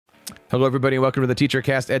Hello, everybody, and welcome to the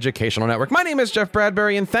TeacherCast Educational Network. My name is Jeff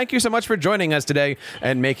Bradbury, and thank you so much for joining us today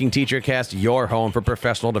and making TeacherCast your home for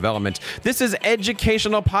professional development. This is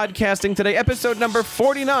Educational Podcasting today, episode number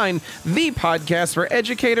 49, the podcast for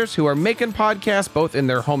educators who are making podcasts both in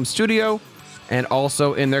their home studio and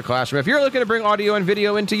also in their classroom. If you're looking to bring audio and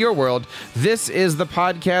video into your world, this is the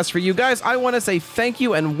podcast for you guys. I want to say thank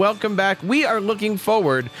you and welcome back. We are looking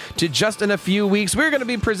forward to just in a few weeks, we're going to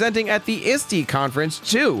be presenting at the ISTE conference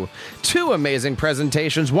two amazing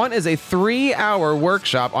presentations. One is a 3-hour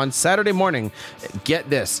workshop on Saturday morning. Get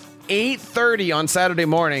this. 8:30 on Saturday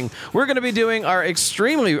morning, we're going to be doing our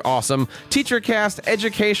extremely awesome TeacherCast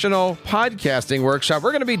Educational Podcasting Workshop.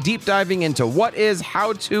 We're going to be deep diving into what is,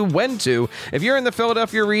 how to, when to. If you're in the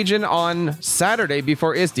Philadelphia region on Saturday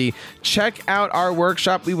before ISTE, check out our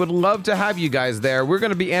workshop. We would love to have you guys there. We're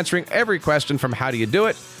going to be answering every question from how do you do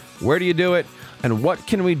it, where do you do it, and what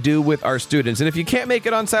can we do with our students. And if you can't make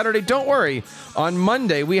it on Saturday, don't worry. On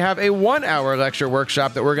Monday, we have a 1-hour lecture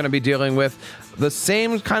workshop that we're going to be dealing with the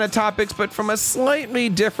same kind of topics, but from a slightly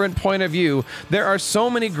different point of view. There are so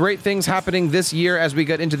many great things happening this year as we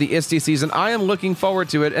get into the ISTE season. I am looking forward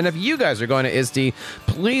to it. And if you guys are going to ISTE,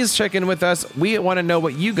 please check in with us. We want to know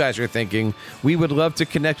what you guys are thinking. We would love to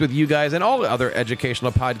connect with you guys and all the other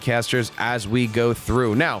educational podcasters as we go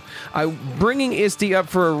through. Now, I'm bringing ISTE up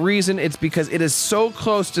for a reason. It's because it is so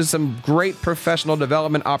close to some great professional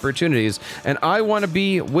development opportunities, and I want to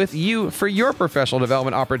be with you for your professional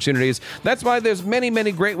development opportunities. That's why there's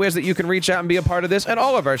many great ways that you can reach out and be a part of this and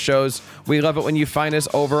all of our shows. We love it when you find us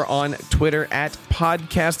over on Twitter at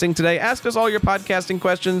Podcasting Today. Ask us all your podcasting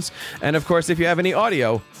questions. And of course, if you have any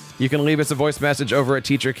audio, you can leave us a voice message over at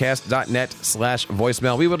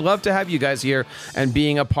teachercast.net/voicemail. We would love to have you guys here and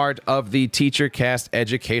being a part of the TeacherCast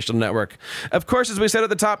Educational Network. Of course, as we said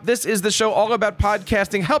at the top, this is the show all about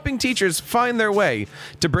podcasting, helping teachers find their way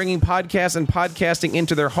to bringing podcasts and podcasting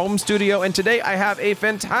into their home studio. And today I have a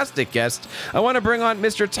fantastic guest. I want to bring on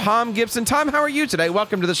Mr. Thom Gibson. Tom, how are you today?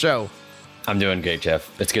 Welcome to the show. I'm doing great,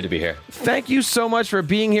 Jeff. It's good to be here. Thank you so much for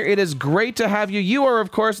being here. It is great to have you. You are,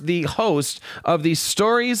 of course, the host of the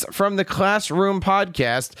Stories from the Classroom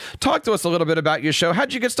podcast. Talk to us a little bit about your show.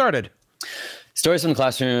 How'd you get started? Stories from the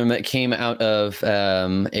Classroom came out of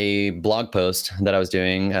a blog post that I was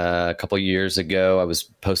doing a couple years ago. I was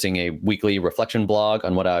posting a weekly reflection blog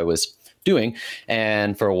on what I was doing.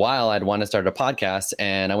 And for a while, I'd want to start a podcast.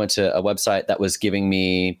 And I went to a website that was giving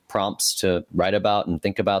me prompts to write about and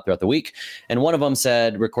think about throughout the week. And one of them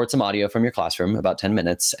said, record some audio from your classroom, about 10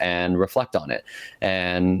 minutes, and reflect on it.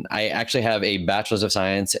 And I actually have a bachelor's of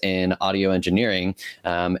science in audio engineering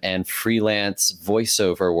and freelance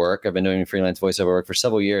voiceover work. I've been doing freelance voiceover work for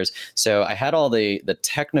several years. So I had all the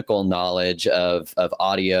technical knowledge of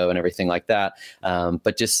audio and everything like that.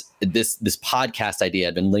 But just this podcast idea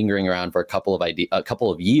had been lingering around for a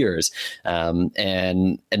couple of years.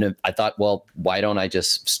 And I thought, well, why don't I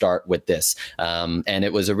just start with this? And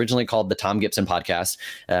it was originally called the Thom Gibson podcast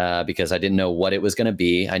because I didn't know what it was going to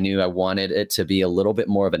be. I knew I wanted it to be a little bit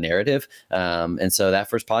more of a narrative. And so that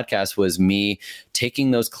first podcast was me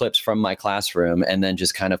taking those clips from my classroom and then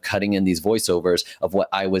just kind of cutting in these voiceovers of what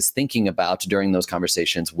I was thinking about during those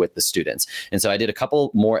conversations with the students. And so I did a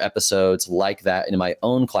couple more episodes like that in my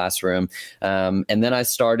own classroom. And then I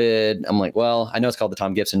started, I'm like, well, I know it's called the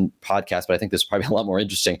Thom Gibson podcast, but I think this is probably a lot more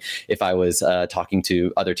interesting if I was talking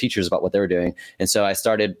to other teachers about what they were doing. And so I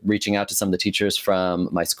started reaching out to some of the teachers from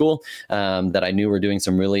my school that I knew were doing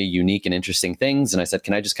some really unique and interesting things. And I said,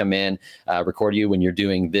 can I just come in, record you when you're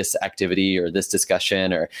doing this activity or this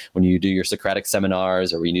discussion, or when you do your Socratic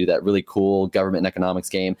seminars, or when you do that really cool government and economics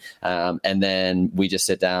game. And then we just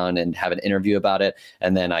sit down and have an interview about it.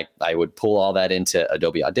 And then I would pull all that into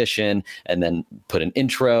Adobe Audition and then put an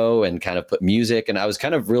intro and kind of put music. And I was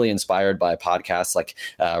kind of really inspired by podcasts like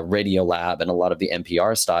Radio Lab and a lot of the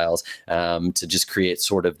NPR styles to just create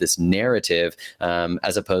sort of this narrative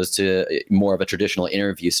as opposed to more of a traditional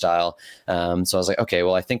interview style. So I was like, okay,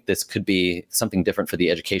 well, I think this could be something different for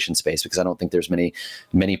the education space because I don't think there's many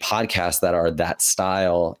podcasts that are that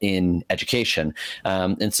style in education.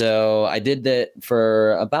 And so I did that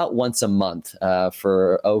for about once a month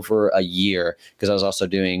for over a year because I was also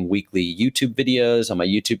doing weekly YouTube videos on my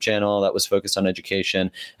YouTube channel that was focused on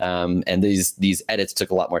education. And these edits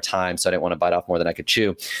took a lot more time, so I didn't want to bite off more than I could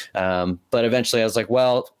chew. But eventually I was like,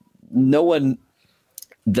 well, no one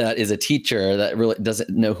that is a teacher that really doesn't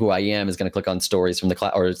know who I am is going to click on stories from the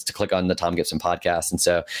class, or to click on the Thom Gibson podcast. And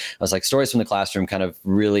so I was like, stories from the classroom kind of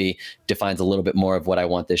really defines a little bit more of what I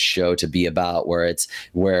want this show to be about,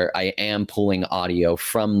 where I am pulling audio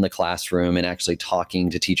from the classroom and actually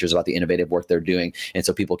talking to teachers about the innovative work they're doing. And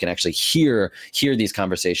so people can actually hear these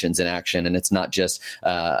conversations in action. And it's not just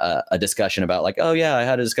a discussion about like, oh yeah, I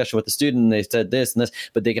had a discussion with the student and they said this and this,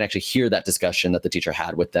 but they can actually hear that discussion that the teacher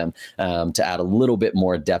had with them, to add a little bit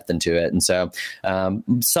more depth into it. And so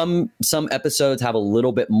some episodes have a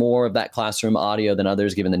little bit more of that classroom audio than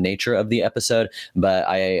others, given the nature of the episode. But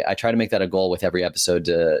I try to make that a goal with every episode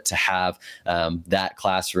to have that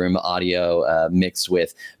classroom audio mixed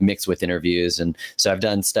with interviews. And so I've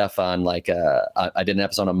done stuff on like I did an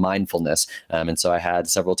episode on mindfulness, and so I had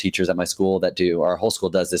several teachers at my school that do. Our whole school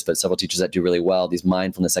does this, but several teachers that do really well these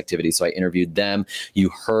mindfulness activities. So I interviewed them. You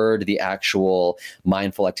heard the actual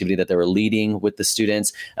mindful activity that they were leading with the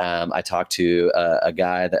students. I talked to a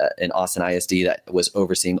guy in Austin ISD that was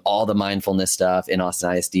overseeing all the mindfulness stuff in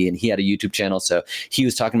Austin ISD, and he had a YouTube channel. So he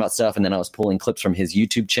was talking about stuff, and then I was pulling clips from his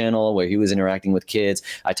YouTube channel where he was interacting with kids.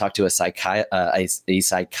 I talked to a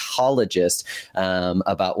psychologist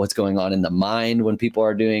about what's going on in the mind when people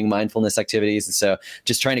are doing mindfulness activities. And so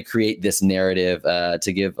just trying to create this narrative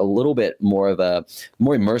to give a little bit more of a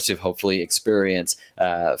more immersive, hopefully, experience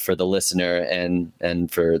for the listener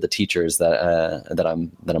and for the teachers that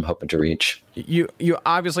I'm hoping to reach. You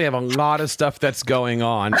obviously have a lot of stuff that's going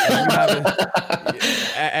on,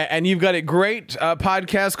 and you've got a great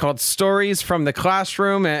podcast called Stories from the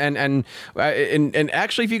Classroom, and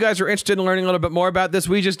actually, if you guys are interested in learning a little bit more about this,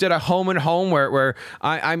 we just did a home and home where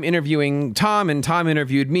I'm interviewing Thom and Thom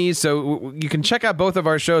interviewed me, so you can check out both of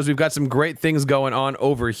our shows. We've got some great things going on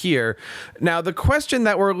over here. Now, the question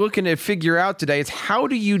that we're looking to figure out today is, how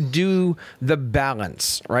do you do the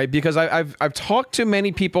balance, right? Because I've talked to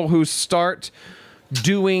many people who start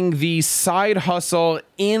doing the side hustle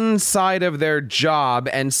inside of their job,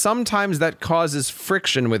 and sometimes that causes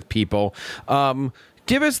friction with people.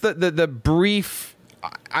 Give us the brief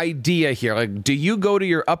idea here. Like, do you go to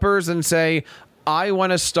your uppers and say, I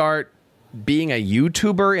want to start being a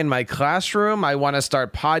YouTuber in my classroom, I want to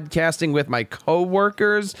start podcasting with my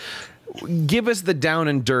coworkers? Give us the down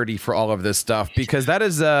and dirty for all of this stuff, because that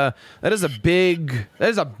is a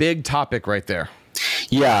big topic right there.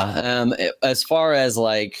 Yeah. As far as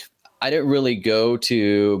like, I didn't really go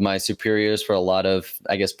to my superiors for a lot of,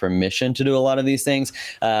 I guess, permission to do a lot of these things.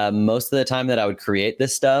 Most of the time that I would create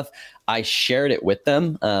this stuff, I shared it with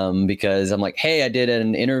them because I'm like, hey, I did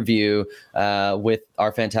an interview with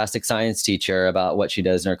our fantastic science teacher about what she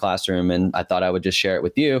does in her classroom, and I thought I would just share it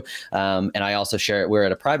with you. And I also share it. We're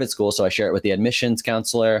at a private school, so I share it with the admissions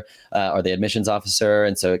counselor or the admissions officer,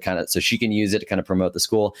 and so so she can use it to kind of promote the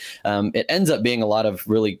school. It ends up being a lot of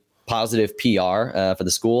really positive PR for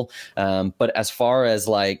the school. But as far as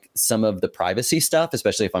like some of the privacy stuff,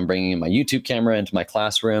 especially if I'm bringing in my YouTube camera into my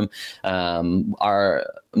classroom, our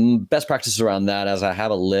best practices around that, as I have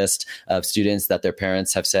a list of students that their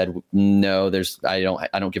parents have said, no, I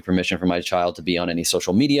don't give permission for my child to be on any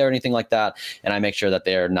social media or anything like that. And I make sure that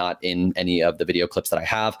they're not in any of the video clips that I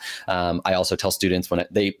have. I also tell students when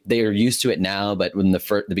they are used to it now, but when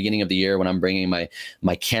the beginning of the year, when I'm bringing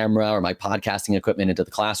my camera or my podcasting equipment into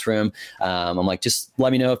the classroom, I'm like, just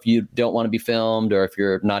let me know if you don't want to be filmed, or if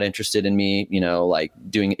you're not interested in me, like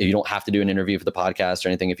if you don't have to do an interview for the podcast or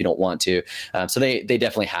anything if you don't want to. So they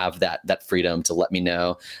definitely have that freedom to let me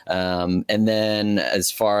know. And then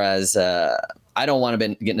as far as I don't want to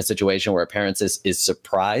get in a situation where a parent is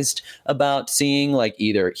surprised about seeing, like,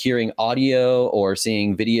 either hearing audio or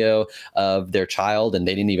seeing video of their child and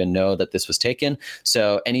they didn't even know that this was taken.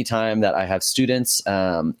 So anytime that I have students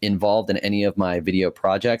involved in any of my video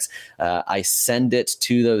projects, I send it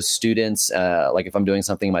to those students. Like if I'm doing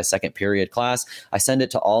something in my second period class, I send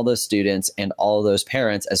it to all those students and all of those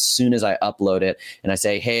parents as soon as I upload it. And I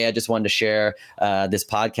say, hey, I just wanted to share this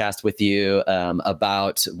podcast with you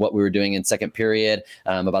about what we were doing in second period,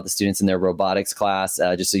 about the students in their robotics class,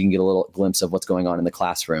 just so you can get a little glimpse of what's going on in the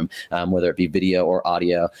classroom, whether it be video or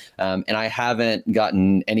audio. And I haven't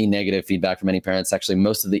gotten any negative feedback from any parents. Actually,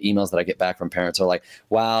 most of the emails that I get back from parents are like,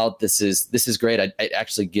 wow, this is great. It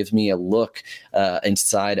actually gives me a look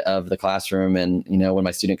inside of the classroom. And, when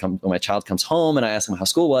my child comes home and I ask them how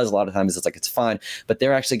school was, a lot of times it's like, it's fine, but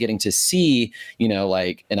they're actually getting to see,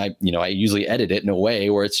 and I usually edit it in a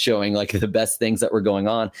way where it's showing like the best things that were going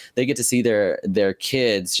on. They get to see their their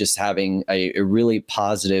kids just having a really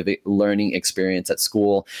positive learning experience at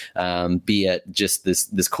school, be it just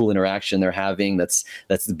this cool interaction they're having that's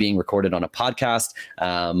being recorded on a podcast,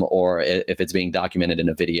 or if it's being documented in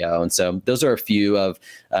a video. And so those are a few of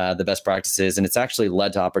the best practices, and it's actually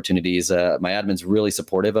led to opportunities. My admin's really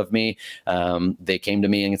supportive of me. They came to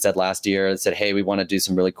me and said last year, said, "Hey, we want to do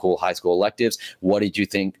some really cool high school electives. What did you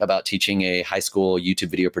think about teaching a high school YouTube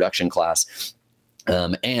video production class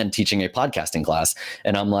and teaching a podcasting class?"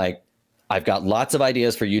 And I'm like, I've got lots of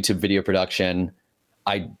ideas for YouTube video production.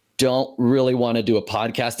 I don't really want to do a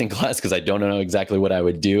podcasting class because I don't know exactly what I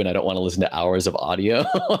would do, and I don't want to listen to hours of audio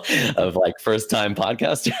of like first-time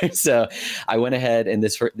podcasters. So I went ahead and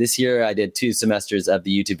this year I did 2 semesters of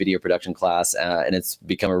the YouTube video production class, and it's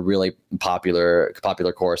become a really popular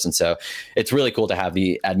course. And so it's really cool to have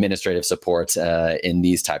the administrative support in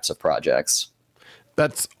these types of projects.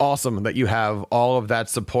 That's awesome that you have all of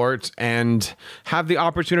that support and have the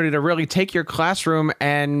opportunity to really take your classroom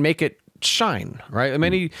and make it shine, right?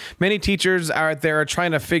 Many teachers out there are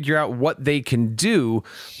trying to figure out what they can do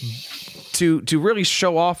to really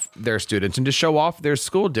show off their students and to show off their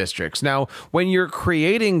school districts. Now, when you're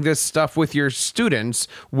creating this stuff with your students,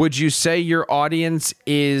 would you say your audience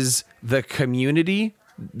is the community,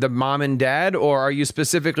 the mom and dad, or are you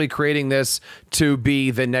specifically creating this to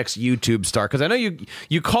be the next YouTube star? Because I know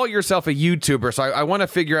you call yourself a YouTuber, so I want to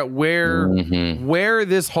figure out where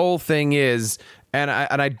this whole thing is. And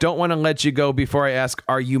I don't want to let you go before I ask,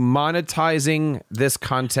 are you monetizing this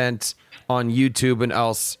content on YouTube and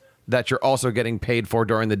else that you're also getting paid for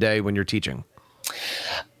during the day when you're teaching?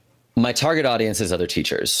 My target audience is other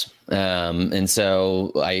teachers. And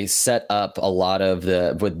so I set up a lot of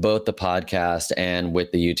with both the podcast and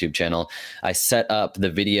with the YouTube channel, I set up the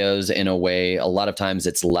videos in a way, a lot of times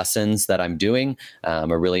it's lessons that I'm doing,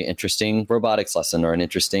 a really interesting robotics lesson or an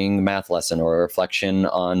interesting math lesson or a reflection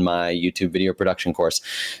on my YouTube video production course.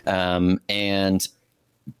 And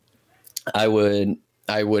I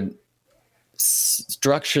would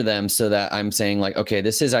structure them so that I'm saying like, okay,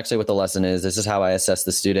 this is actually what the lesson is. This is how I assess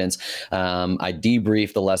the students. I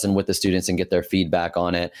debrief the lesson with the students and get their feedback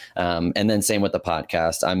on it. And then same with the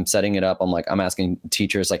podcast. I'm setting it up. I'm asking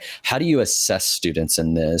teachers, like, how do you assess students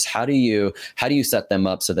in this? How do you set them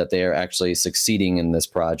up so that they are actually succeeding in this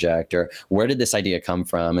project? Or where did this idea come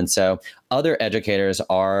from? And so other educators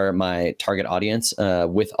are my target audience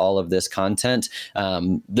with all of this content.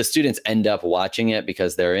 The students end up watching it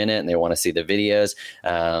because they're in it and they want to see the videos,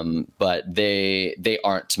 but they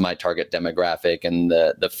aren't my target demographic, and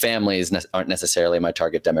the families aren't necessarily my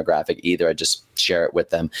target demographic either. I just share it with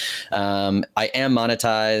them. I am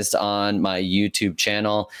monetized on my YouTube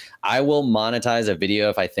channel. I will monetize a video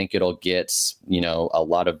if I think it'll get, a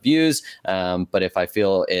lot of views. But if I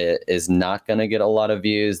feel it is not going to get a lot of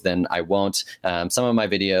views, then I won't. Some of my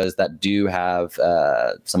videos that do have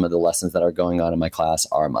some of the lessons that are going on in my class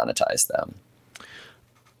are monetized them.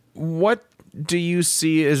 What do you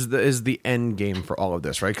see is the end game for all of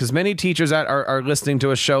this, right? Because many teachers that are listening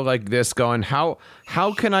to a show like this going, how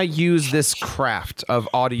can I use this craft of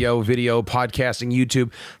audio, video, podcasting,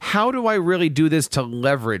 YouTube? How do I really do this to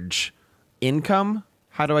leverage income?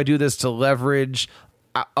 How do I do this to leverage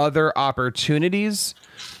other opportunities?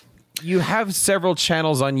 You have several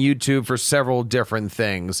channels on YouTube for several different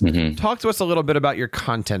things. Mm-hmm. Talk to us a little bit about your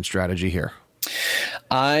content strategy here.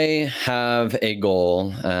 I have a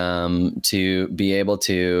goal to be able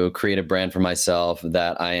to create a brand for myself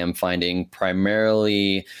that I am finding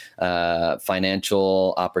primarily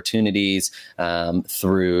financial opportunities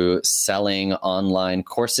through selling online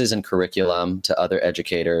courses and curriculum to other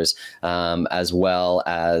educators, as well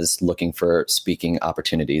as looking for speaking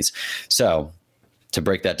opportunities. So to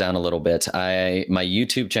break that down a little bit, my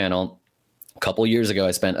YouTube channel, couple years ago,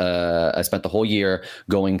 I spent the whole year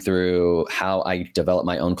going through how I develop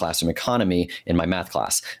my own classroom economy in my math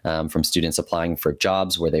class, from students applying for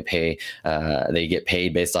jobs where they get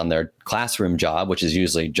paid based on their classroom job, which is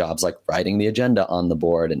usually jobs like writing the agenda on the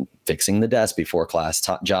board and fixing the desk before class,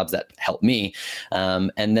 jobs that help me.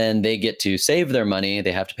 And then they get to save their money.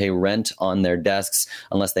 They have to pay rent on their desks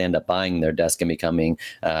unless they end up buying their desk and becoming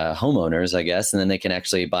homeowners, I guess. And then they can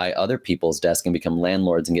actually buy other people's desks and become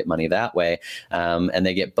landlords and get money that way. And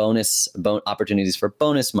they get opportunities for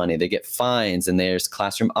bonus money. They get fines, and there's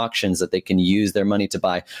classroom auctions that they can use their money to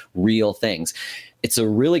buy real things. it's a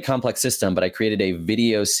really complex system, but I created a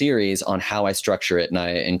video series on how I structure it. And I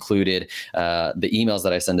included the emails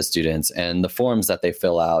that I send to students and the forms that they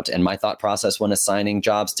fill out and my thought process when assigning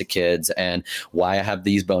jobs to kids and why I have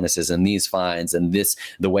these bonuses and these fines and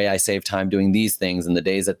the way I save time doing these things and the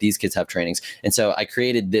days that these kids have trainings. And so I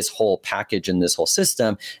created this whole package and this whole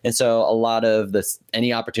system. And so a lot of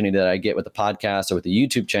any opportunity that I get with the podcast or with the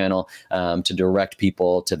YouTube channel to direct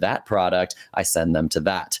people to that product, I send them to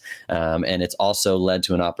that. And it's also led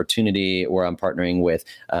to an opportunity where I'm partnering with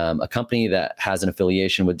a company that has an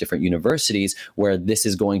affiliation with different universities where this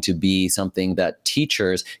is going to be something that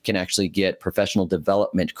teachers can actually get professional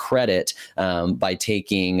development credit by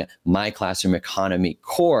taking my classroom economy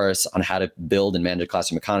course on how to build and manage a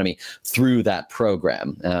classroom economy through that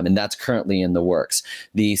program. And that's currently in the works.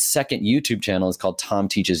 The second YouTube channel is called Thom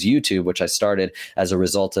Teaches YouTube, which I started as a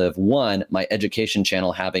result of one, my education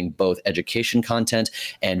channel having both education content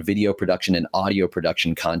and video production and audio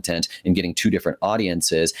production content and getting two different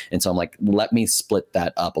audiences. And so I'm like, let me split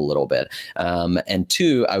that up a little bit. And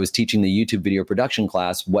two, I was teaching the YouTube video production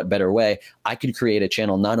class. What better way? I could create a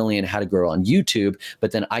channel not only in how to grow on YouTube,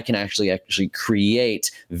 but then I can actually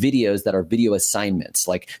create videos that are video assignments.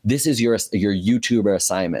 Like this is your YouTuber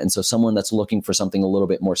assignment. And so someone that's looking for something a little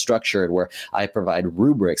bit more structured where I provide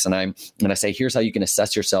rubrics and I say, here's how you can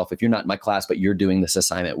assess yourself if you're not in my class, but you're doing this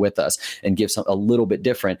assignment with us, and give a little bit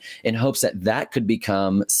different in hopes that could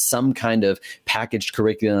become some kind of packaged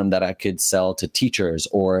curriculum that I could sell to teachers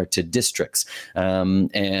or to districts.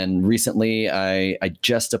 And recently I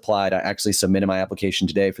just applied. I actually submitted my application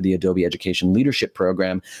today for the Adobe Education Leadership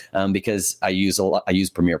Program because I use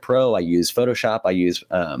Premiere Pro, I use Photoshop, I use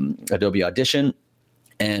Adobe Audition.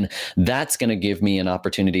 And that's going to give me an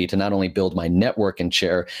opportunity to not only build my network and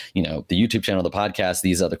share, the YouTube channel, the podcast,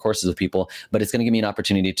 these other courses with people, but it's going to give me an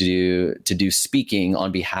opportunity to do speaking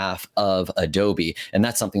on behalf of Adobe. And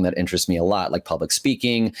that's something that interests me a lot, like public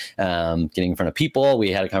speaking, getting in front of people.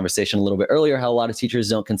 We had a conversation a little bit earlier how a lot of teachers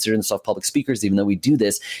don't consider themselves public speakers, even though we do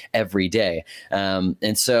this every day.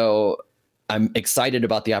 And so I'm excited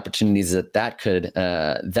about the opportunities that could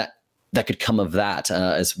come of that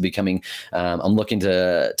as becoming. I'm looking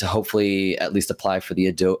to hopefully at least apply for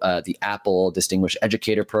the Apple Distinguished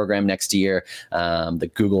Educator Program next year,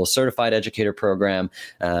 the Google Certified Educator Program,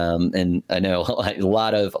 and I know a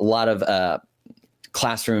lot of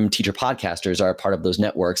classroom teacher podcasters are a part of those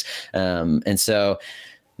networks, and so.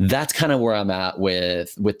 That's kind of where I'm at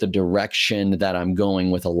with the direction that I'm going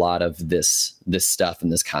with a lot of this stuff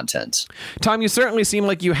and this content. Thom, you certainly seem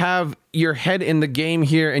like you have your head in the game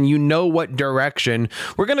here and you know what direction.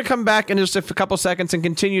 We're going to come back in just a couple seconds and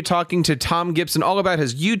continue talking to Thom Gibson all about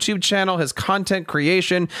his YouTube channel, his content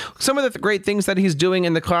creation, some of the great things that he's doing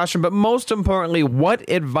in the classroom, but most importantly, what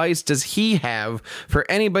advice does he have for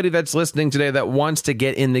anybody that's listening today that wants to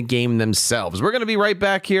get in the game themselves? We're going to be right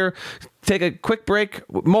back here. Take a quick break.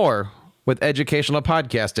 More with Educational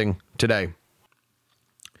Podcasting today.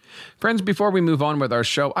 Friends, before we move on with our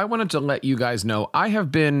show, I wanted to let you guys know I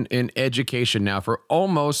have been in education now for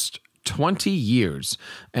almost 20 years,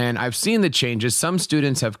 and I've seen the changes some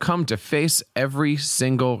students have come to face every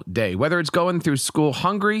single day, whether it's going through school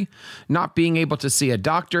hungry, not being able to see a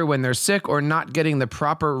doctor when they're sick, or not getting the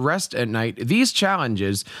proper rest at night. These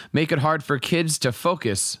challenges make it hard for kids to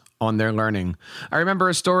focus on their learning. I remember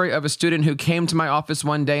a story of a student who came to my office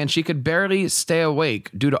one day and she could barely stay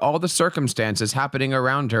awake due to all the circumstances happening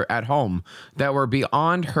around her at home that were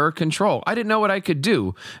beyond her control. I didn't know what I could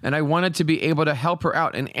do, and I wanted to be able to help her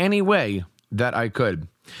out in any way that I could.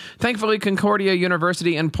 Thankfully, Concordia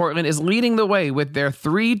University in Portland is leading the way with their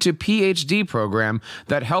 3 to PhD program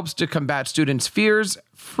that helps to combat students' fears,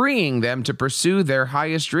 freeing them to pursue their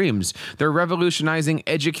highest dreams. They're revolutionizing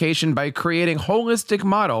education by creating a holistic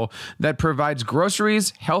model that provides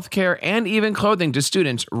groceries, healthcare, and even clothing to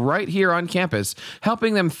students right here on campus,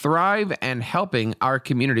 helping them thrive and helping our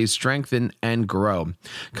communities strengthen and grow.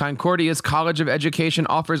 Concordia's College of Education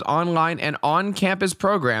offers online and on-campus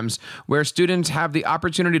programs where students have the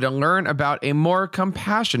opportunity to learn about a more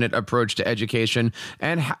compassionate approach to education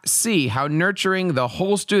and see how nurturing the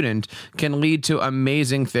whole student can lead to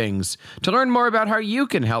amazing things. To learn more about how you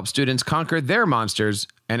can help students conquer their monsters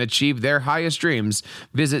and achieve their highest dreams,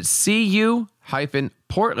 visit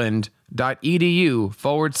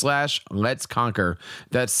cu-portland.edu/let's conquer.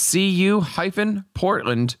 That's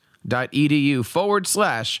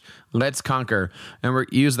cu-portland.edu/let's conquer. And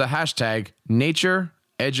use the hashtag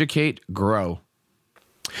 #NatureEducateGrow.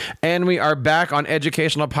 And we are back on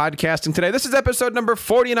Educational Podcasting today. This is episode number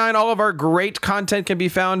 49. All of our great content can be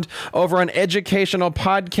found over on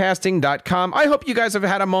educationalpodcasting.com. I hope you guys have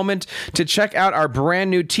had a moment to check out our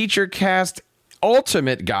brand new TeacherCast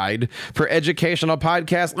ultimate guide for educational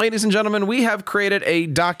podcasts. Ladies and gentlemen, we have created a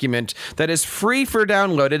document that is free for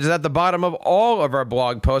download. It is at the bottom of all of our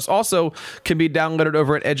blog posts. Also can be downloaded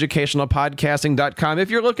over at educationalpodcasting.com. If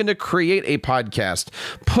you're looking to create a podcast,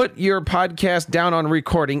 put your podcast down on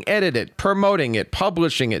recording, edit it, promoting it,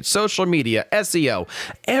 publishing it, social media, SEO,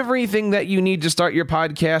 everything that you need to start your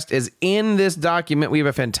podcast is in this document. We have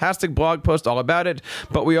a fantastic blog post all about it,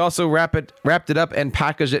 but we also wrapped it up and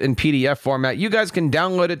packaged it in PDF format. You guys can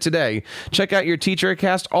download it today. Check out your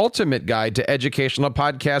TeacherCast Ultimate Guide to Educational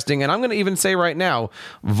Podcasting. And I'm going to even say right now,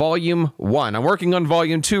 Volume 1. I'm working on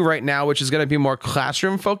Volume 2 right now, which is going to be more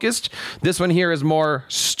classroom focused. This one here is more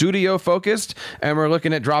studio focused. And we're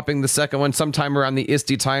looking at dropping the second one sometime around the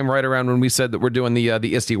ISTE time, right around when we said that we're doing the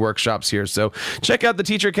ISTE workshops here. So check out the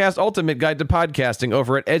TeacherCast Ultimate Guide to Podcasting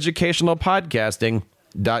over at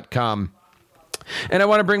educationalpodcasting.com. And I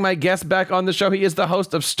want to bring my guest back on the show. He is the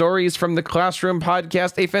host of Stories from the Classroom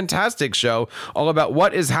podcast, a fantastic show all about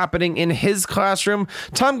what is happening in his classroom.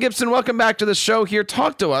 Thom Gibson, welcome back to the show here.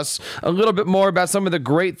 Talk to us a little bit more about some of the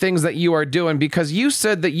great things that you are doing, because you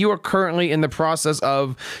said that you are currently in the process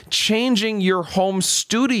of changing your home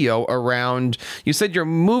studio around. You said you're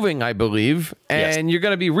moving, I believe, and You're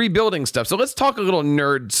going to be rebuilding stuff. So let's talk a little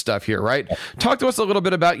nerd stuff here, right? Talk to us a little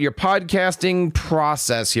bit about your podcasting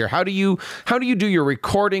process here. How do you do your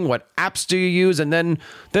recording? What apps do you use? And then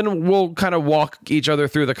we'll kind of walk each other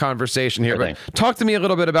through the conversation here. But talk to me a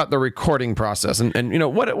little bit about the recording process and you know,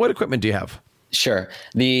 what equipment do you have? Sure.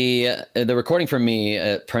 The recording for me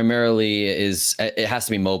primarily it has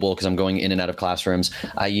to be mobile because I'm going in and out of classrooms.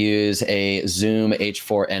 I use a Zoom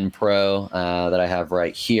H4n Pro that I have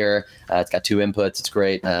right here. It's got 2 inputs. It's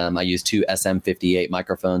great. I use 2 SM58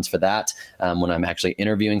 microphones for that when I'm actually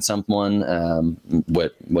interviewing someone.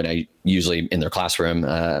 When I usually in their classroom,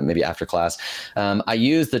 maybe after class. I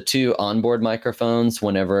use the 2 onboard microphones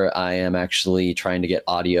whenever I am actually trying to get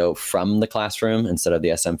audio from the classroom instead of the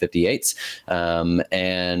SM58s.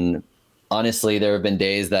 And honestly, there have been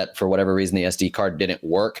days that for whatever reason, the SD card didn't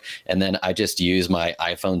work. And then I just use my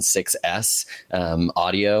iPhone 6S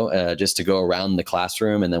audio just to go around the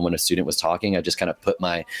classroom. And then when a student was talking, I just kind of put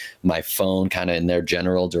my phone kind of in their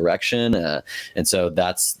general direction. And so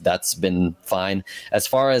that's been fine. As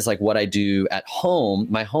far as like what I do at home,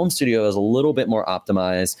 my home studio is a little bit more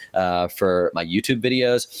optimized for my YouTube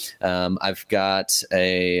videos. I've got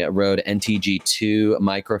a Rode NTG2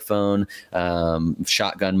 microphone,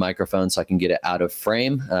 shotgun microphone, so I can get it out of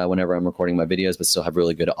frame whenever I'm recording my videos, but still have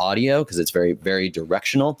really good audio because it's very, very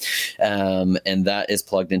directional. And that is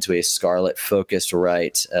plugged into a Scarlett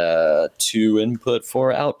Focusrite 2 input,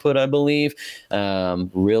 4 output, I believe.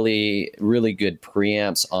 Really, really good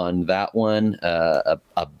preamps on that one.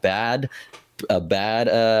 A bad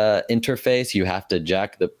interface, you have to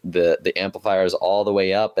jack the amplifiers all the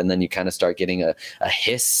way up, and then you kind of start getting a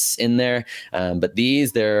hiss in there. But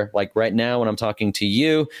they're like right now when I'm talking to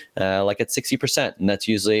you, like at 60%, and that's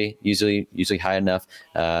usually high enough,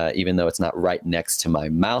 even though it's not right next to my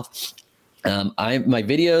mouth. My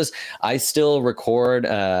videos, I still record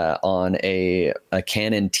on a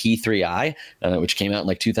Canon T3i, which came out in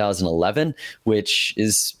like 2011, which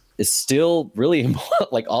is still really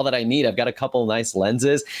like all that I need. I've got a couple nice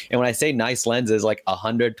lenses. And when I say nice lenses, like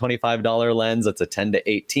 $125 lens, that's a 10 to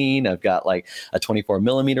 18. I've got like a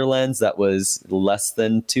 24mm lens that was less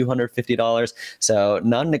than $250. So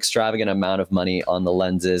not an extravagant amount of money on the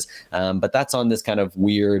lenses. But that's on this kind of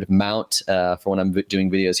weird mount for when I'm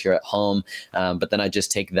doing videos here at home. But then I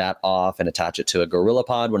just take that off and attach it to a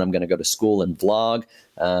GorillaPod when I'm going to go to school and vlog.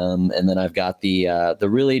 And then I've got the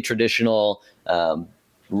really traditional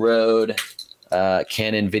Rode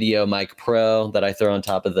Canon Video Mic Pro that I throw on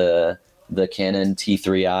top of the Canon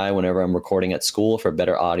T3i whenever I'm recording at school for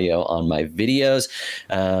better audio on my videos.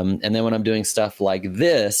 And then when I'm doing stuff like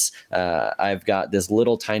this, I've got this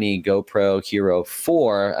little tiny GoPro Hero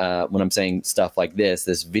 4 when I'm saying stuff like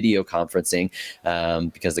this video conferencing,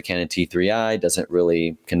 because the Canon T3i doesn't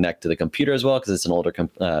really connect to the computer as well because it's an older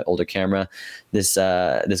camera. This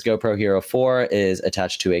GoPro Hero 4 is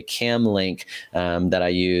attached to a cam link that I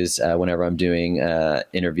use whenever I'm doing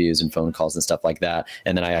interviews and phone calls and stuff like that.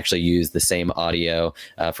 And then I actually use the same audio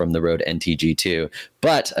from the Rode NTG2.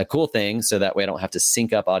 But a cool thing, so that way I don't have to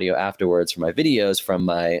sync up audio afterwards for my videos from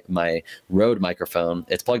my Rode microphone.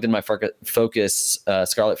 It's plugged in my Scarlett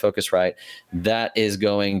Focusrite. That is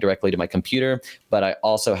going directly to my computer, but I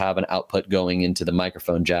also have an output going into the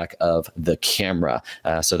microphone jack of the camera.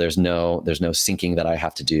 So there's no syncing that I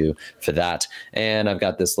have to do for that. And I've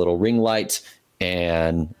got this little ring light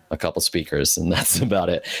and a couple speakers, and that's about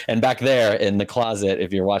it. And back there in the closet,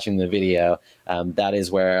 if you're watching the video, that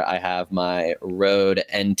is where I have my Rode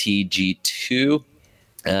NTG2.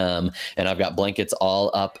 And I've got blankets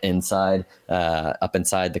all up inside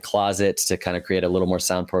the closet to kind of create a little more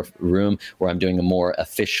soundproof room where I'm doing a more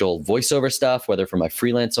official voiceover stuff, whether for my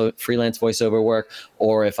freelance voiceover work,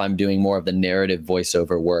 or if I'm doing more of the narrative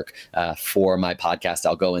voiceover work for my podcast,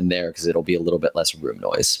 I'll go in there because it'll be a little bit less room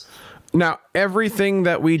noise. Now, everything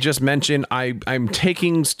that we just mentioned, I'm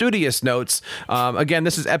taking studious notes. Again,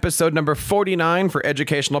 this is episode number 49 for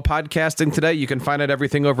Educational Podcasting today. You can find out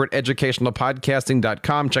everything over at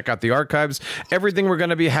educationalpodcasting.com. Check out the archives. Everything we're going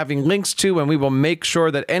to be having links to, and we will make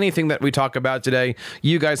sure that anything that we talk about today,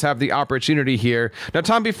 you guys have the opportunity here. Now,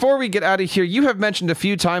 Thom, before we get out of here, you have mentioned a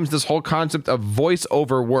few times this whole concept of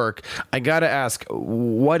voiceover work. I got to ask,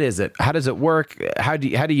 what is it? How does it work? How'd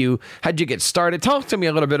you get started? Talk to me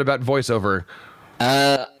a little bit about voiceover.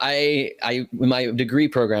 I my degree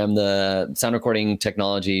program, the sound recording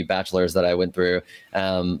technology bachelor's that I went through,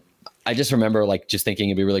 I just remember just thinking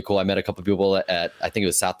it'd be really cool. I met a couple of people at, I think it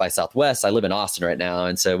was South by Southwest. I live in Austin right now.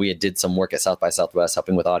 And so we did some work at South by Southwest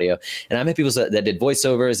helping with audio. And I met people that did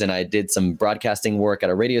voiceovers, and I did some broadcasting work at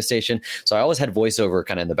a radio station. So I always had voiceover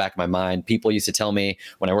kind of in the back of my mind. People used to tell me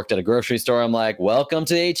when I worked at a grocery store, I'm like, welcome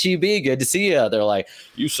to HEB. Good to see you. They're like,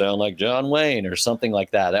 you sound like John Wayne or something like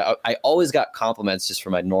that. I always got compliments just for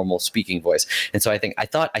my normal speaking voice. And so I think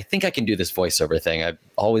I can do this voiceover thing. I've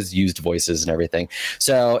always used voices and everything.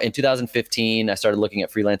 So in 2015, I started looking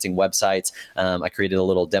at freelancing websites. I created a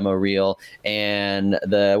little demo reel, and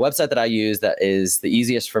the website that I use that is the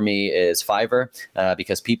easiest for me is Fiverr,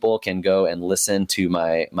 because people can go and listen to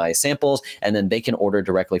my samples, and then they can order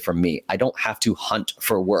directly from me. I don't have to hunt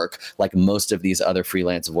for work like most of these other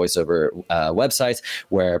freelance voiceover websites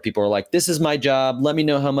where people are like, this is my job. Let me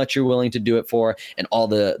know how much you're willing to do it for. And all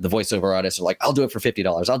the voiceover artists are like, I'll do it for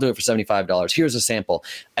 $50. I'll do it for $75. Here's a sample.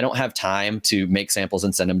 I don't have time to make samples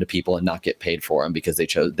and send them to people and not get paid for them because they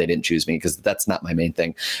didn't choose me, because that's not my main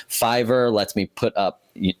thing. Fiverr lets me put up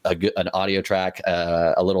an audio track,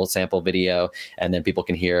 a little sample video, and then people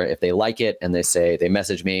can hear if they like it, and they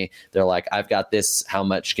message me. They're like, I've got this. How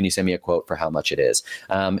much? Can you send me a quote for how much it is?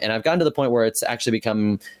 And I've gotten to the point where it's actually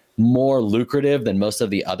become more lucrative than most of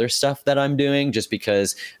the other stuff that I'm doing, just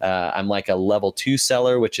because I'm like a level 2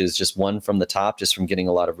 seller, which is just one from the top, just from getting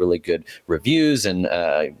a lot of really good reviews and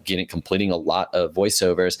completing a lot of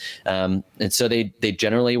voiceovers. And so they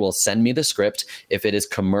generally will send me the script. If it is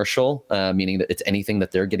commercial, meaning that it's anything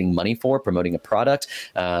that they're getting money for, promoting a product,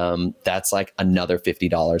 that's like another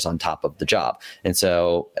 $50 on top of the job. And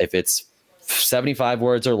so if it's 75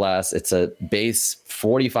 words or less, it's a base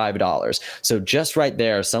 $45. So just right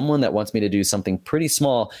there, someone that wants me to do something pretty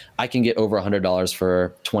small, I can get over $100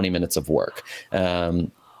 for 20 minutes of work.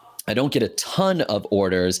 I don't get a ton of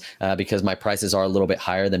orders because my prices are a little bit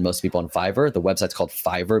higher than most people on Fiverr. The website's called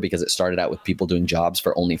Fiverr because it started out with people doing jobs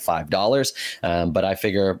for only $5. But I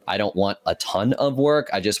figure I don't want a ton of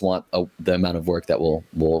work. I just want the amount of work that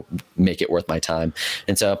will make it worth my time.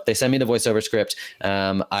 And so they send me the voiceover script.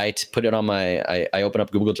 I put it on I open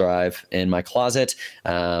up Google Drive in my closet.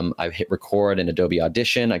 I hit record in Adobe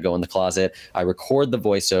Audition. I go in the closet. I record the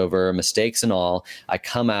voiceover, mistakes and all. I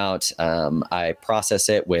come out. I process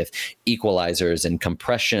it with equalizers and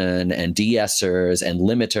compression and de-essers and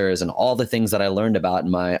limiters and all the things that I learned about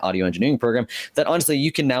in my audio engineering program that honestly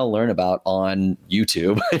you can now learn about on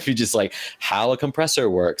YouTube. If you just like how a compressor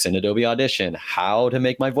works in Adobe Audition, how to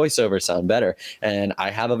make my voiceover sound better. And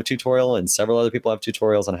I have a tutorial, and several other people have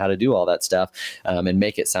tutorials on how to do all that stuff and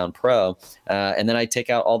make it sound pro. And then I take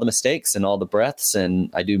out all the mistakes and all the breaths,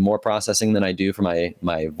 and I do more processing than I do for my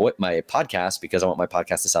podcast, because I want my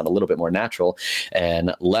podcast to sound a little bit more natural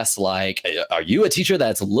and less like, are you a teacher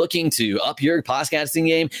that's looking to up your podcasting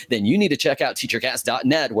game? Then you need to check out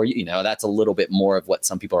teachercast.net, where you know that's a little bit more of what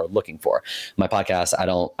some people are looking for. My podcast, I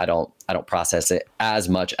don't process it as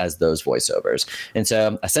much as those voiceovers. And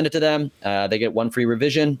so I send it to them. They get one free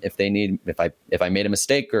revision if they need, if I made a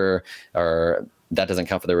mistake or that doesn't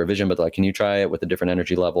count for the revision, but like, can you try it with a different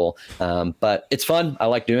energy level? But it's fun. I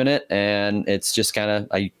like doing it. And it's just kind of,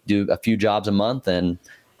 I do a few jobs a month, and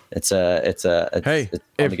it's fun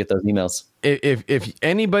to get those emails. If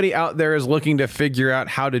anybody out there is looking to figure out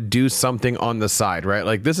how to do something on the side, right?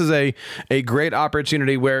 Like, this is a great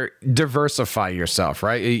opportunity where diversify yourself,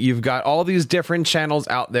 right? You've got all these different channels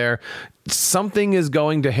out there. Something is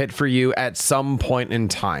going to hit for you at some point in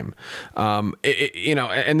time.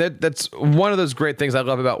 And that's one of those great things I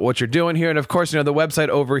love about what you're doing here. And of course, the website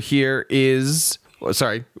over here is,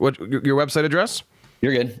 sorry, what your website address?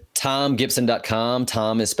 You're good. ThomGibson.com.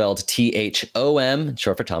 Thom is spelled Thom,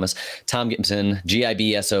 short for Thomas. Thom Gibson,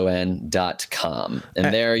 Gibson.com.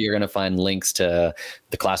 And there you're going to find links to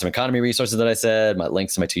the Classroom Economy resources that I said, my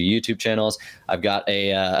links to my 2 YouTube channels. I've got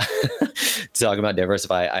to talk about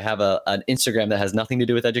diversify. I have an Instagram that has nothing to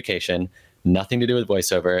do with education, nothing to do with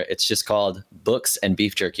voiceover. It's just called Books and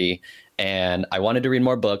Beef Jerky. And I wanted to read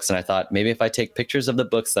more books. And I thought maybe if I take pictures of the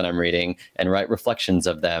books that I'm reading and write reflections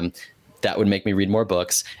of them, that would make me read more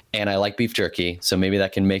books. And I like beef jerky, so maybe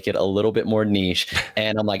that can make it a little bit more niche.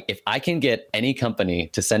 And I'm like, if I can get any company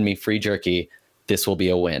to send me free jerky, this will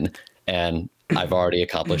be a win. And I've already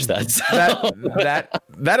accomplished that. So.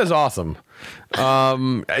 That is awesome.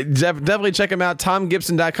 Definitely check him out.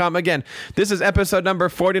 ThomGibson.com. Again, this is episode number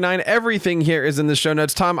 49. Everything here is in the show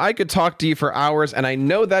notes. Thom, I could talk to you for hours, and I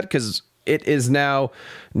know that because it is now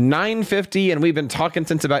 9:50 and we've been talking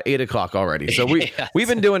since about 8 o'clock already. So we've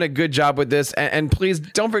been doing a good job with this. And please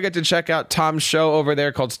don't forget to check out Thom's show over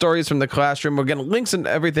there called Stories from the Classroom. We're getting links and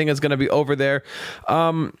everything is going to be over there.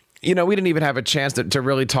 We didn't even have a chance to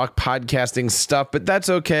really talk podcasting stuff, but that's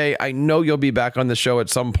okay. I know you'll be back on the show at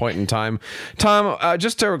some point in time. Thom,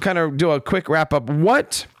 just to kind of do a quick wrap up,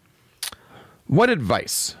 what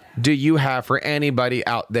advice do you have for anybody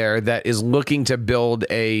out there that is looking to build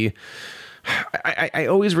I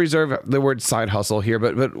always reserve the word side hustle here,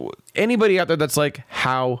 but anybody out there that's like,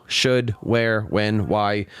 how, should, where, when,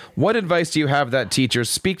 why, what advice do you have that teachers?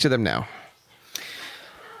 Speak to them now.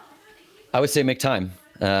 I would say make time.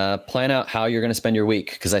 Plan out how you're going to spend your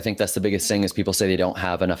week, because I think that's the biggest thing is people say they don't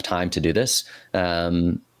have enough time to do this.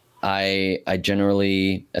 I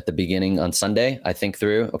generally, at the beginning on Sunday, I think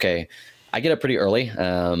through, okay, I get up pretty early.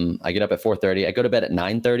 I get up at 4:30. I go to bed at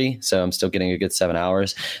 9:30, so I'm still getting a good 7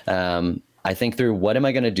 hours. I think through what am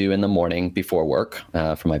I going to do in the morning before work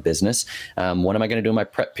for my business? What am I going to do in my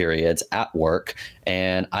prep periods at work?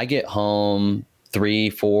 And I get home 3,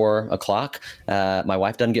 4 o'clock. My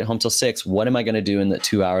wife doesn't get home till 6. What am I going to do in the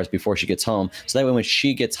 2 hours before she gets home? So that way when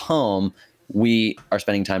she gets home, we are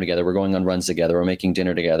spending time together. We're going on runs together. We're making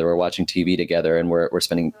dinner together. We're watching TV together, and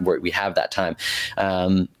we have that time.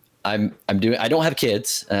 I don't have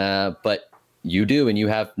kids, but you do, and you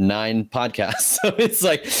have 9 podcasts. So it's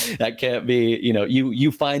like, that can't be,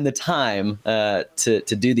 you find the time to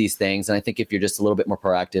do these things. And I think if you're just a little bit more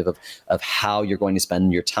proactive of how you're going to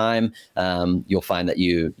spend your time, you'll find that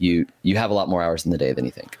you have a lot more hours in the day than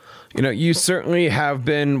you think. You certainly have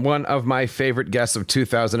been one of my favorite guests of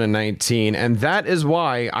 2019, and that is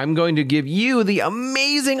why I'm going to give you the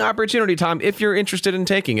amazing opportunity, Thom, if you're interested in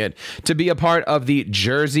taking it, to be a part of the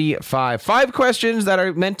Jersey 5. 5 questions that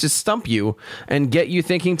are meant to stump you and get you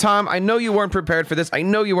thinking. Thom, I know you weren't prepared for this. I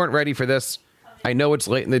know you weren't ready for this. I know it's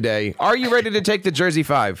late in the day. Are you ready to take the Jersey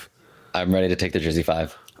 5? I'm ready to take the Jersey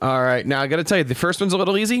 5. All right. Now, I got to tell you, the first one's a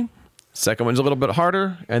little easy. Second one's a little bit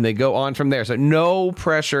harder, and they go on from there. So no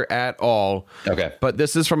pressure at all. Okay. But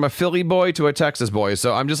this is from a Philly boy to a Texas boy.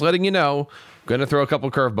 So I'm just letting you know, I'm going to throw a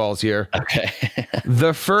couple curveballs here. Okay.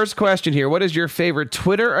 The first question here, what is your favorite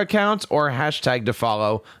Twitter account or hashtag to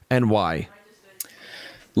follow, and why?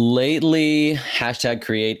 Lately, hashtag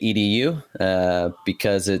 #CreateEDU,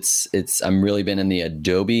 because I'm really been in the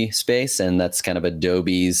Adobe space, and that's kind of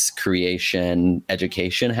Adobe's creation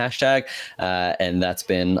education hashtag. And that's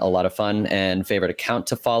been a lot of fun. And favorite account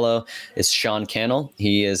to follow is Sean Cannell.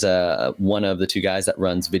 He is one of the 2 guys that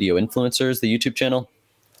runs Video Influencers, the YouTube channel.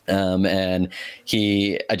 And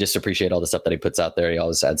I just appreciate all the stuff that he puts out there. He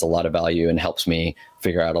always adds a lot of value and helps me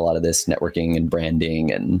figure out a lot of this networking and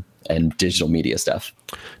branding and digital media stuff.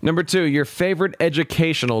 Number 2, your favorite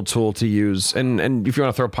educational tool to use, and if you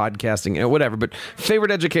want to throw podcasting, whatever, but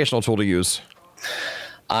favorite educational tool to use.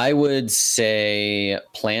 I would say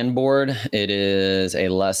Planboard. It is a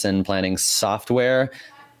lesson planning software.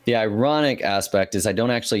 The ironic aspect is I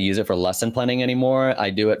don't actually use it for lesson planning anymore. I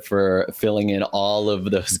do it for filling in all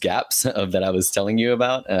of those gaps that I was telling you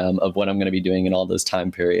about, of what I'm going to be doing in all those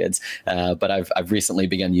time periods. But I've recently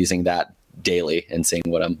begun using that daily and seeing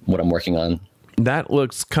what I'm working on. That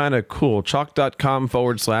looks kind of cool.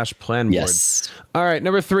 Chalk.com/Planboard. Yes. All right.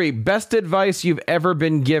 Number 3, best advice you've ever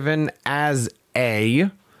been given as a...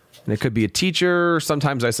 And it could be a teacher.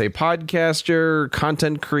 Sometimes I say podcaster,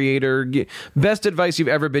 content creator. Best advice you've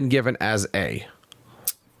ever been given as a.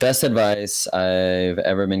 Best advice I've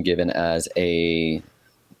ever been given as a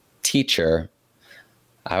teacher,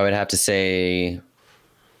 I would have to say,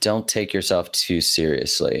 don't take yourself too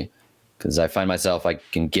seriously. Because I find myself, I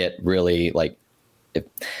can get really like,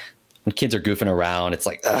 when kids are goofing around, it's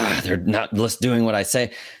like, they're not just doing what I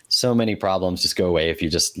say. So many problems just go away if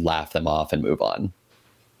you just laugh them off and move on.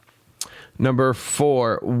 Number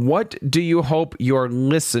 4, what do you hope your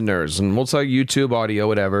listeners, and we'll say YouTube, audio,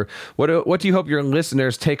 whatever, what do you hope your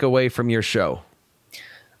listeners take away from your show?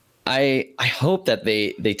 I hope that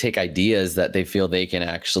they take ideas that they feel they can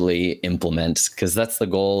actually implement, because that's the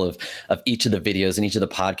goal of each of the videos and each of the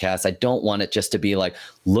podcasts. I don't want it just to be like,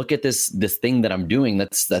 look at this thing that I'm doing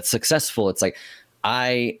that's successful. It's like,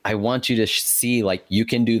 I want you to see, like, you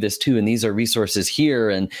can do this too, and these are resources here,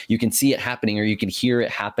 and you can see it happening, or you can hear it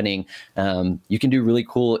happening. You can do really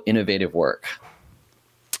cool, innovative work.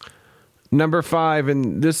 Number 5,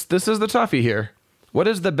 and this is the toughie here. What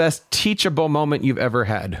is the best teachable moment you've ever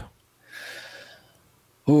had?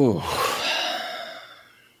 Ooh.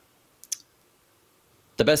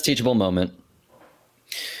 The best teachable moment.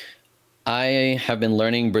 I have been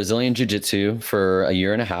learning Brazilian Jiu-Jitsu for a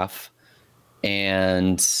year and a half.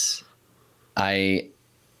 And I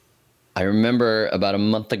remember about a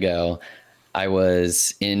month ago, I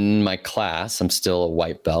was in my class. I'm still a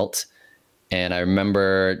white belt. And I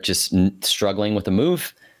remember just struggling with a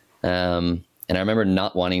move. And I remember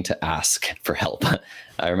not wanting to ask for help.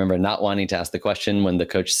 I remember not wanting to ask the question when the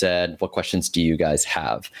coach said, "What questions do you guys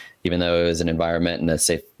have?" Even though it was an environment and a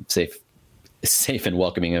safe and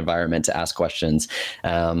welcoming environment to ask questions.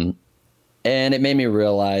 And it made me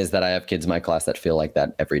realize that I have kids in my class that feel like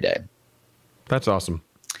that every day. That's awesome.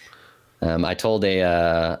 I told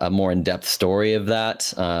a more in-depth story of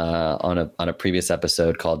that on a previous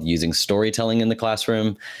episode called "Using Storytelling in the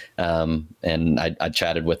Classroom," and I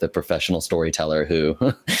chatted with a professional storyteller who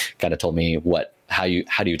kind of told me how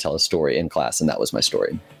do you tell a story in class, and that was my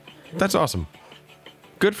story. That's awesome.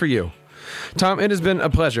 Good for you. Thom, it has been a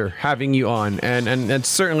pleasure having you on, and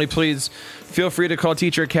certainly please feel free to call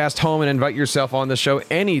TeacherCast home and invite yourself on the show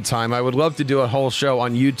anytime. I would love to do a whole show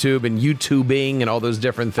on YouTube and YouTubing and all those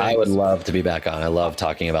different things. I would love to be back on. I love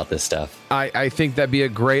talking about this stuff. I think that'd be a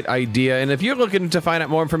great idea. And if you're looking to find out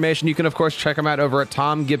more information, you can, of course, check them out over at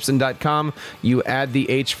thomgibson.com. You add the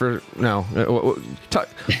H for... No. I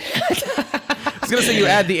was going to say you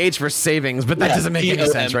add the H for savings, but that doesn't make any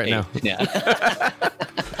sense right now. Yeah.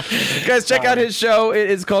 Guys, check out his show. It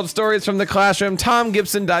is called Stories from the Classroom.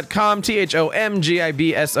 ThomGibson.com.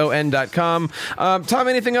 ThomGibson.com. Thom,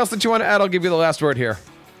 anything else that you want to add? I'll give you the last word here.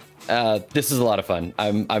 This is a lot of fun.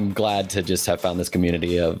 I'm glad to just have found this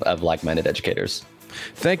community of like-minded educators.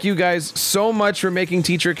 Thank you guys so much for making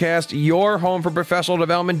TeacherCast your home for professional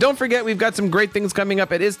development. Don't forget, we've got some great things coming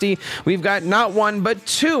up at ISTE. We've got not 1, but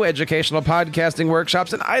 2 educational podcasting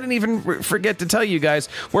workshops. And I didn't even forget to tell you guys,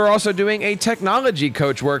 we're also doing a technology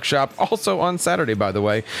coach workshop, also on Saturday, by the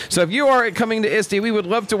way. So if you are coming to ISTE, we would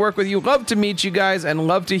love to work with you, love to meet you guys, and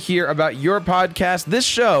love to hear about your podcast. This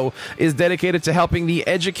show is dedicated to helping the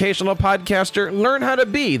educational podcaster learn how to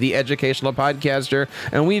be the educational podcaster.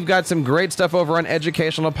 And we've got some great stuff over on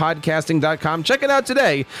educationalpodcasting.com. Check it out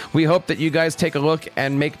today. We hope that you guys take a look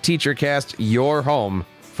and make TeacherCast your home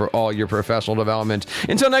for all your professional development.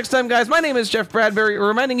 Until next time, guys, my name is Jeff Bradbury,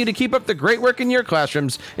 reminding you to keep up the great work in your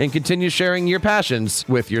classrooms and continue sharing your passions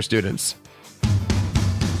with your students.